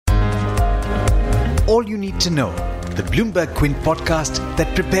all you need to know, the Bloomberg Quint podcast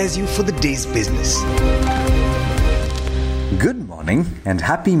that prepares you for the day's business. Good morning and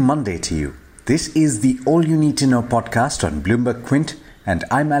happy Monday to you. This is the All You Need to Know podcast on Bloomberg Quint, and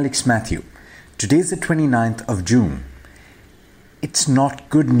I'm Alex Matthew. Today's the 29th of June. It's not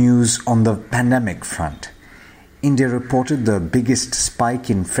good news on the pandemic front. India reported the biggest spike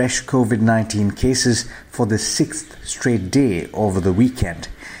in fresh COVID-19 cases for the sixth straight day over the weekend.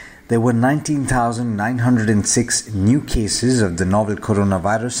 There were 19,906 new cases of the novel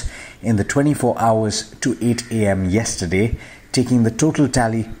coronavirus in the 24 hours to 8 a.m. yesterday, taking the total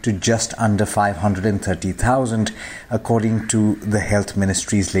tally to just under 530,000, according to the Health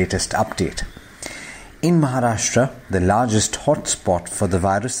Ministry's latest update. In Maharashtra, the largest hotspot for the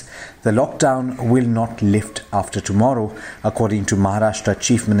virus, the lockdown will not lift after tomorrow, according to Maharashtra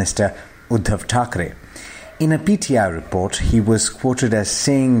Chief Minister Uddhav Thackeray. In a PTI report, he was quoted as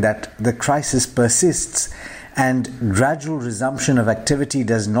saying that the crisis persists and gradual resumption of activity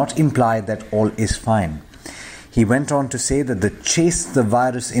does not imply that all is fine. He went on to say that the Chase the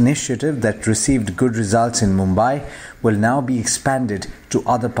Virus initiative that received good results in Mumbai will now be expanded to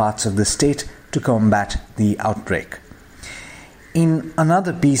other parts of the state to combat the outbreak. In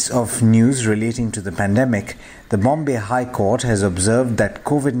another piece of news relating to the pandemic, the Bombay High Court has observed that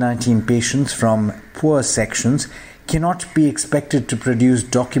COVID-19 patients from poor sections cannot be expected to produce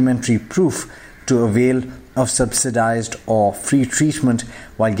documentary proof to avail of subsidized or free treatment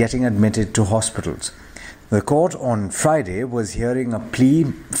while getting admitted to hospitals. The court on Friday was hearing a plea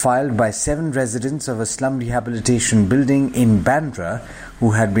filed by 7 residents of a slum rehabilitation building in Bandra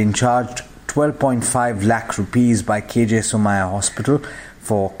who had been charged 12.5 lakh rupees by KJ Somaiya Hospital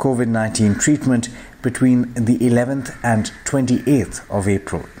for COVID-19 treatment between the 11th and 28th of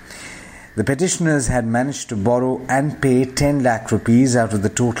April. The petitioners had managed to borrow and pay 10 lakh rupees out of the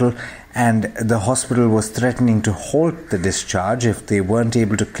total, and the hospital was threatening to halt the discharge if they weren't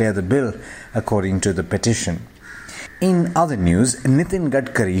able to clear the bill, according to the petition. In other news, Nitin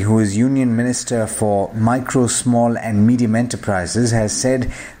Gadkari, who is Union Minister for Micro, Small and Medium Enterprises, has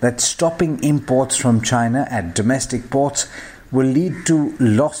said that stopping imports from China at domestic ports will lead to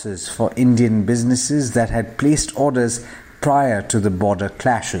losses for Indian businesses that had placed orders prior to the border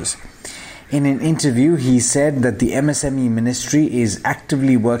clashes. In an interview, he said that the MSME ministry is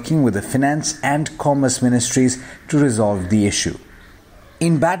actively working with the Finance and Commerce ministries to resolve the issue.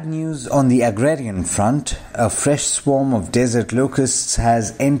 In bad news on the agrarian front, a fresh swarm of desert locusts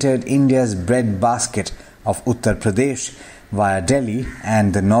has entered India's bread basket of Uttar Pradesh via Delhi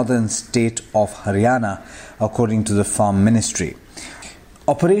and the northern state of Haryana, according to the Farm Ministry.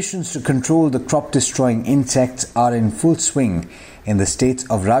 Operations to control the crop-destroying insects are in full swing in the states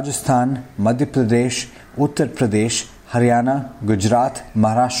of Rajasthan, Madhya Pradesh, Uttar Pradesh, Haryana, Gujarat,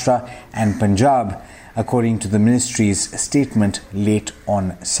 Maharashtra and Punjab, according to the ministry's statement late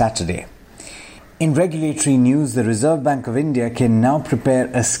on Saturday. In regulatory news, the Reserve Bank of India can now prepare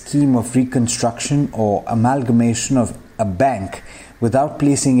a scheme of reconstruction or amalgamation of a bank without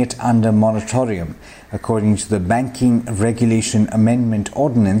placing it under moratorium, according to the Banking Regulation Amendment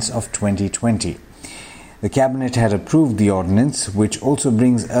Ordinance of 2020. The Cabinet had approved the ordinance, which also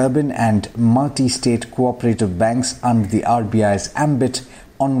brings urban and multi-state cooperative banks under the RBI's ambit,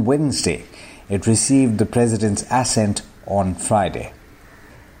 on Wednesday. It received the President's assent on Friday.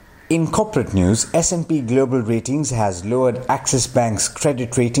 In corporate news, S&P Global Ratings has lowered Axis Bank's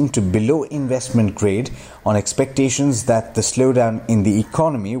credit rating to below investment grade on expectations that the slowdown in the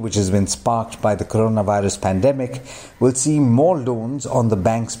economy, which has been sparked by the coronavirus pandemic, will see more loans on the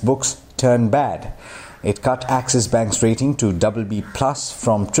bank's books turn bad. It cut Axis Bank's rating to BB+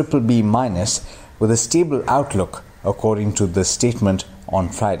 from BBB- with a stable outlook, according to the statement on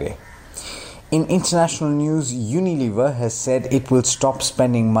Friday. In international news, Unilever has said it will stop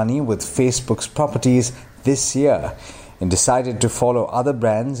spending money with Facebook's properties this year and decided to follow other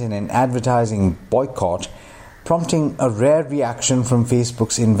brands in an advertising boycott, prompting a rare reaction from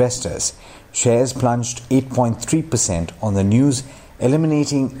Facebook's investors. Shares plunged 8.3% on the news,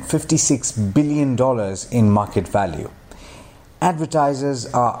 eliminating $56 billion in market value. Advertisers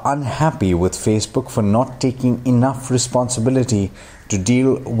are unhappy with Facebook for not taking enough responsibility to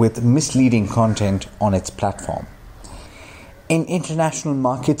deal with misleading content on its platform. In international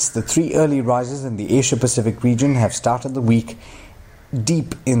markets, the 3 early rises in the Asia-Pacific region have started the week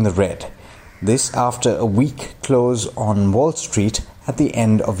deep in the red. This after a weak close on Wall Street at the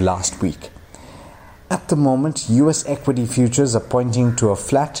end of last week. At the moment, US equity futures are pointing to a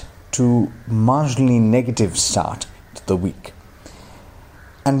flat to marginally negative start to the week.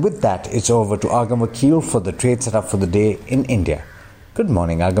 And with that, it's over to Agam Vakil for the trade setup for the day in India. Good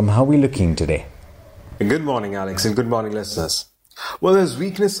morning, Agam. How are we looking today? Good morning, Alex, and good morning, listeners. Well, there's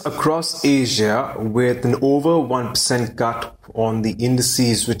weakness across Asia with an over 1% cut on the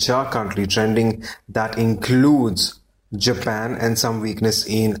indices which are currently trending. That includes Japan and some weakness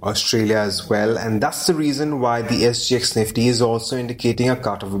in Australia as well. And that's the reason why the SGX Nifty is also indicating a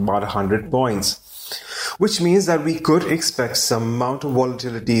cut of about 100 points, which means that we could expect some amount of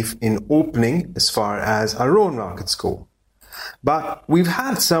volatility in opening as far as our own markets go. But we've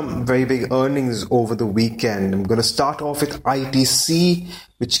had some very big earnings over the weekend. I'm going to start off with ITC,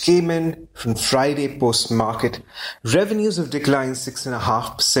 which came in from Friday post-market. Revenues have declined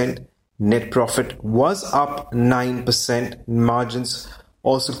 6.5%. Net profit was up 9%. Margins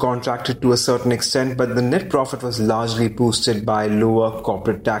also contracted to a certain extent, but the net profit was largely boosted by lower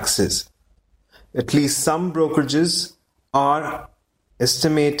corporate taxes. At least some brokerages are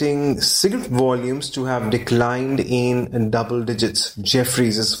estimating cigarette volumes to have declined in double digits.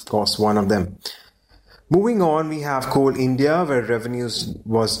 Jefferies is, of course, one of them. Moving on, we have Coal India, where revenues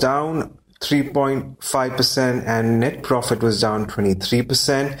was down 3.5% and net profit was down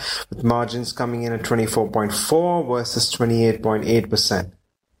 23%, with margins coming in at 24.4% versus 28.8%.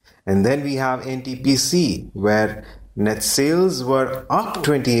 And then we have NTPC, where net sales were up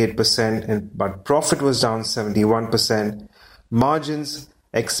 28%, but profit was down 71%. Margins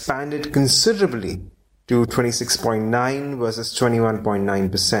expanded considerably to 26.9% versus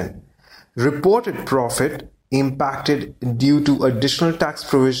 21.9%. Reported profit impacted due to additional tax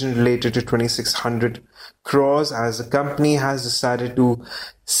provision related to 2,600 crores as the company has decided to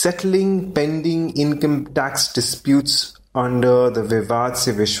settling pending income tax disputes under the Vivad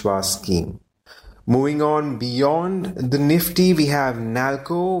Se Vishwas scheme. Moving on beyond the Nifty, we have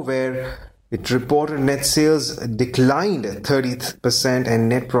NALCO, where it reported net sales declined 30% and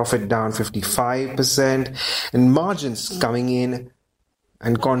net profit down 55%, and margins coming in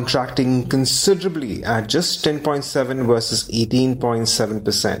and contracting considerably at just 10.7% versus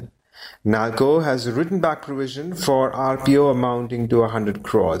 18.7%. NALCO has a written back provision for RPO amounting to 100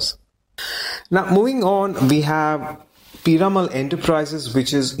 crores. Now, moving on, we have Piramal Enterprises,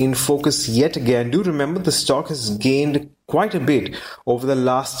 which is in focus yet again. Do remember the stock has gained quite a bit over the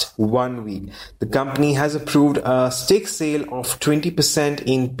last 1 week. The company has approved a stake sale of 20%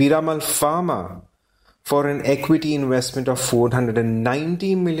 in Piramal Pharma for an equity investment of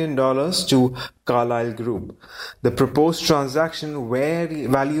 $490 million to Carlyle Group. The proposed transaction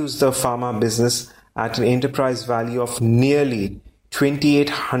values the pharma business at an enterprise value of nearly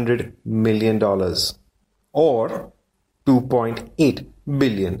 $2,800 million or 2.8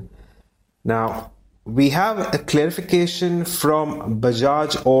 billion. Now, we have a clarification from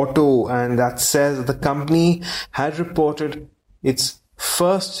Bajaj Auto, and that says the company had reported its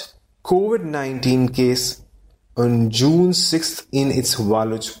first COVID-19 case on June 6th in its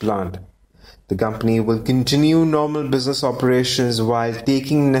Waluj plant. The company will continue normal business operations while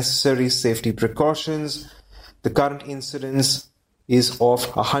taking necessary safety precautions. The current incidence is of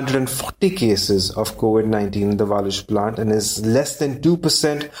 140 cases of COVID-19 in the Waluj plant and is less than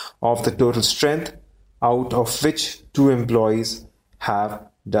 2% of the total strength, out of which 2 employees have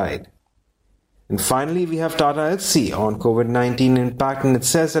died. And finally, we have Tata Elxsi on COVID-19 impact, and it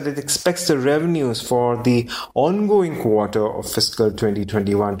says that it expects the revenues for the ongoing quarter of fiscal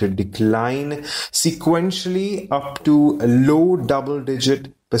 2021 to decline sequentially up to a low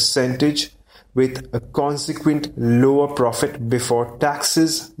double-digit percentage, with a consequent lower profit before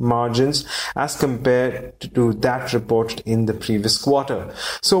taxes margins as compared to that reported in the previous quarter.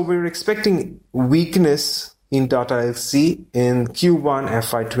 So we're expecting weakness in Tata Elxsi in Q1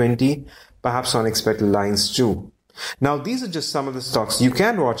 FY20, perhaps on expected lines too. Now, these are just some of the stocks you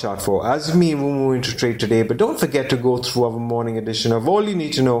can watch out for as we move into trade today, but don't forget to go through our morning edition of All You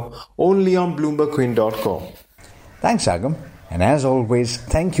Need to Know only on BloombergQuint.com. Thanks, Agam. And as always,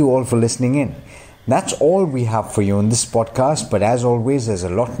 thank you all for listening in. That's all we have for you in this podcast, but as always, there's a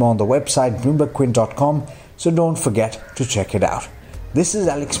lot more on the website, BloombergQuint.com, so don't forget to check it out. This is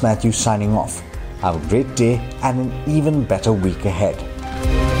Alex Matthews signing off. Have a great day and an even better week ahead.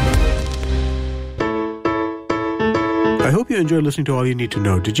 I hope you enjoyed listening to All You Need to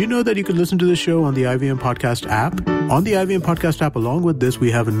Know. Did you know that you could listen to the show on the IVM Podcast app? On the IVM Podcast app, along with this,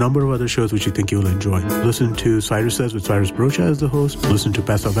 we have a number of other shows which you think you'll enjoy. Listen to Cyrus Says with Cyrus Brocha as the host. Listen to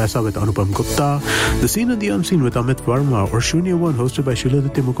Paisa Vaisa with Anupam Gupta. The Scene and the Unseen with Amit Verma, or Shunya One hosted by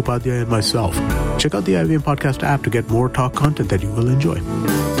Shiladitya Mukhopadhyay and myself. Check out the IVM Podcast app to get more talk content that you will enjoy.